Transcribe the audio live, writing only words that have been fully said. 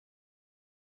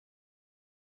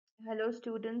Hello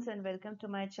students and welcome to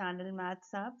my channel Maths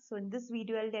Hub. So in this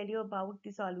video I'll tell you about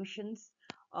the solutions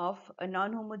of a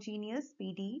non-homogeneous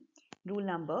PDE rule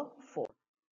number 4.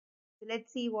 So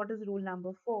let's see what is rule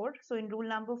number 4. So in rule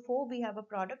number 4 we have a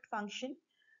product function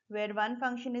where one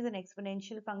function is an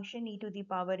exponential function e to the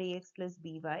power ax plus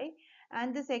by,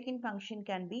 and the second function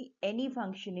can be any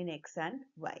function in x and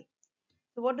y.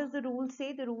 So what does the rule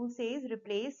say? The rule says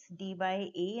replace d by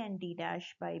a and d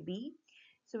dash by b.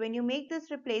 So when you make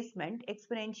this replacement,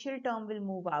 exponential term will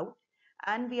move out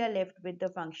and we are left with the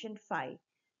function phi.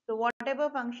 So whatever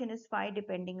function is phi,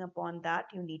 depending upon that,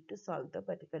 you need to solve the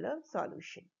particular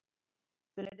solution.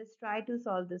 So let us try to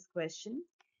solve this question.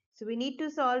 So we need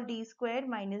to solve d square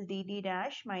minus dd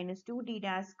dash minus 2d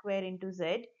dash square into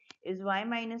z is y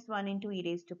minus 1 into e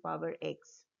raised to power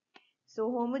x.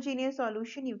 So homogeneous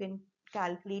solution you can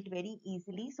calculate very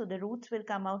easily. So the roots will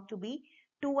come out to be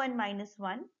 2 and minus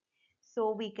 1.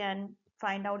 So we can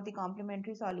find out the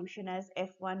complementary solution as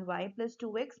f1y plus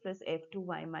 2x plus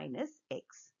f2y minus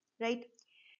x, right?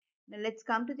 Now let's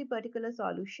come to the particular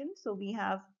solution. So we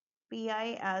have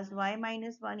pi as y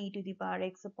minus 1 e to the power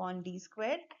x upon d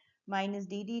square minus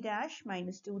dd dash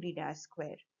minus 2d dash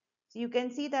square. So you can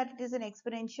see that it is an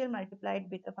exponential multiplied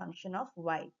with a function of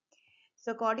y.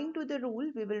 So according to the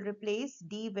rule, we will replace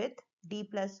d with d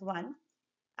plus 1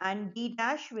 and d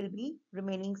dash will be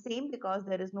remaining same because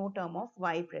there is no term of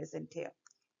y present here.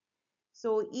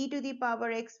 So e to the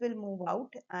power x will move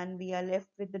out and we are left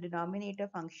with the denominator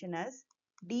function as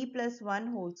d plus 1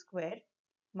 whole square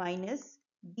minus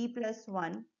d plus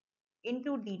 1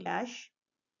 into d dash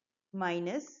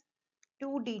minus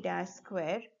 2d dash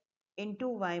square into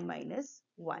y minus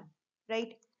 1,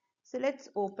 right? So let's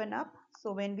open up.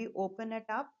 So when we open it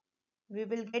up, we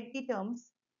will get the terms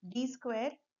d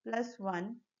square plus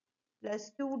 1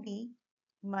 plus 2d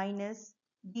minus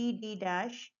dd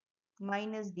dash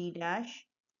minus d dash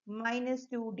minus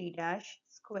 2d dash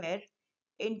square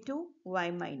into y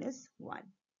minus 1.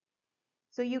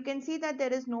 So you can see that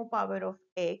there is no power of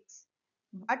x,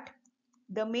 but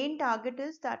the main target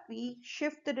is that we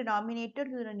shift the denominator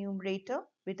to the numerator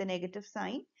with a negative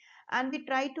sign and we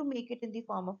try to make it in the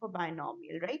form of a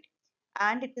binomial, right?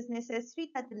 And it is necessary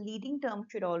that the leading term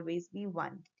should always be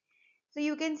 1. So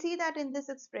you can see that in this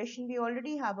expression we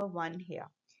already have a 1 here.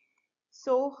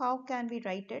 So how can we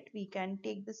write it? We can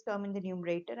take this term in the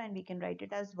numerator and we can write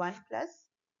it as 1 plus.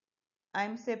 I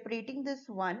am separating this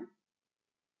 1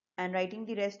 and writing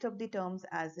the rest of the terms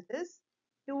as it is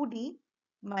 2d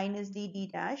minus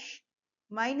dd dash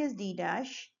minus d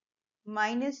dash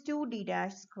minus 2d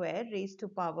dash square raised to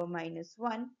power minus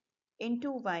 1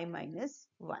 into y minus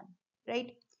 1,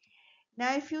 right?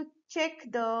 Now if you check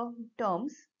the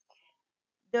terms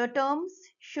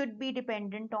should be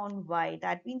dependent on y.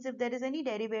 That means if there is any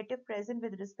derivative present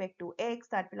with respect to x,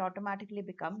 that will automatically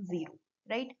become 0,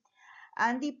 right?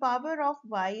 And the power of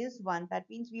y is 1. That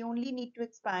means we only need to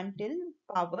expand till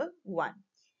power 1.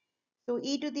 So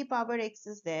e to the power x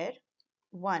is there,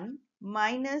 1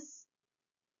 minus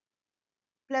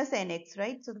plus nx,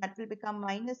 right? So that will become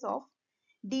minus of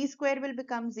d square will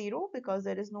become 0 because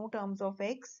there is no terms of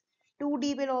x.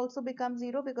 2d will also become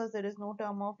 0 because there is no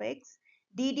term of x.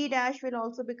 dd dash will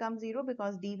also become 0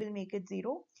 because d will make it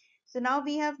 0. So now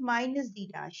we have minus d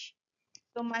dash.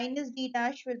 So minus d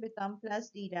dash will become plus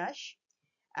d dash.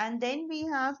 And then we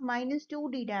have minus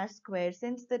 2d dash square.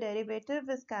 Since the derivative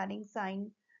is carrying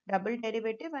sign double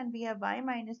derivative and we have y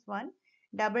minus 1,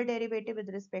 double derivative with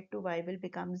respect to y will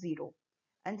become 0.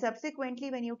 And subsequently,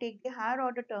 when you take the higher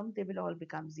order terms, they will all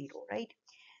become 0, right?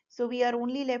 So we are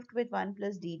only left with 1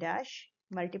 plus d dash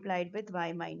multiplied with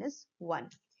y minus 1.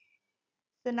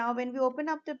 So now when we open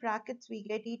up the brackets, we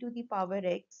get e to the power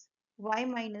x, y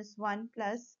minus 1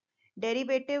 plus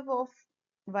derivative of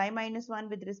y minus 1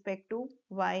 with respect to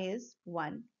y is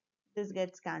 1. This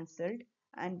gets cancelled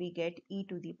and we get e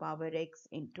to the power x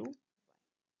into y,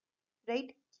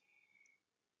 right?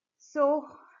 So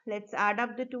let's add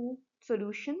up the two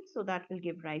solutions. So that will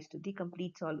give rise to the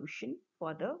complete solution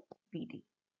for the PD,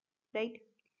 right?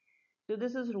 So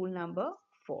this is rule number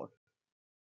 4.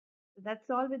 So that's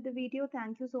all with the video.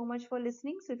 Thank you so much for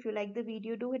listening. So if you like the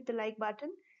video, do hit the like button.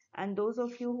 And those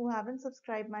of you who haven't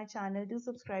subscribed my channel, do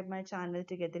subscribe my channel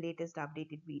to get the latest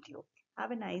updated video.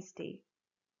 Have a nice day.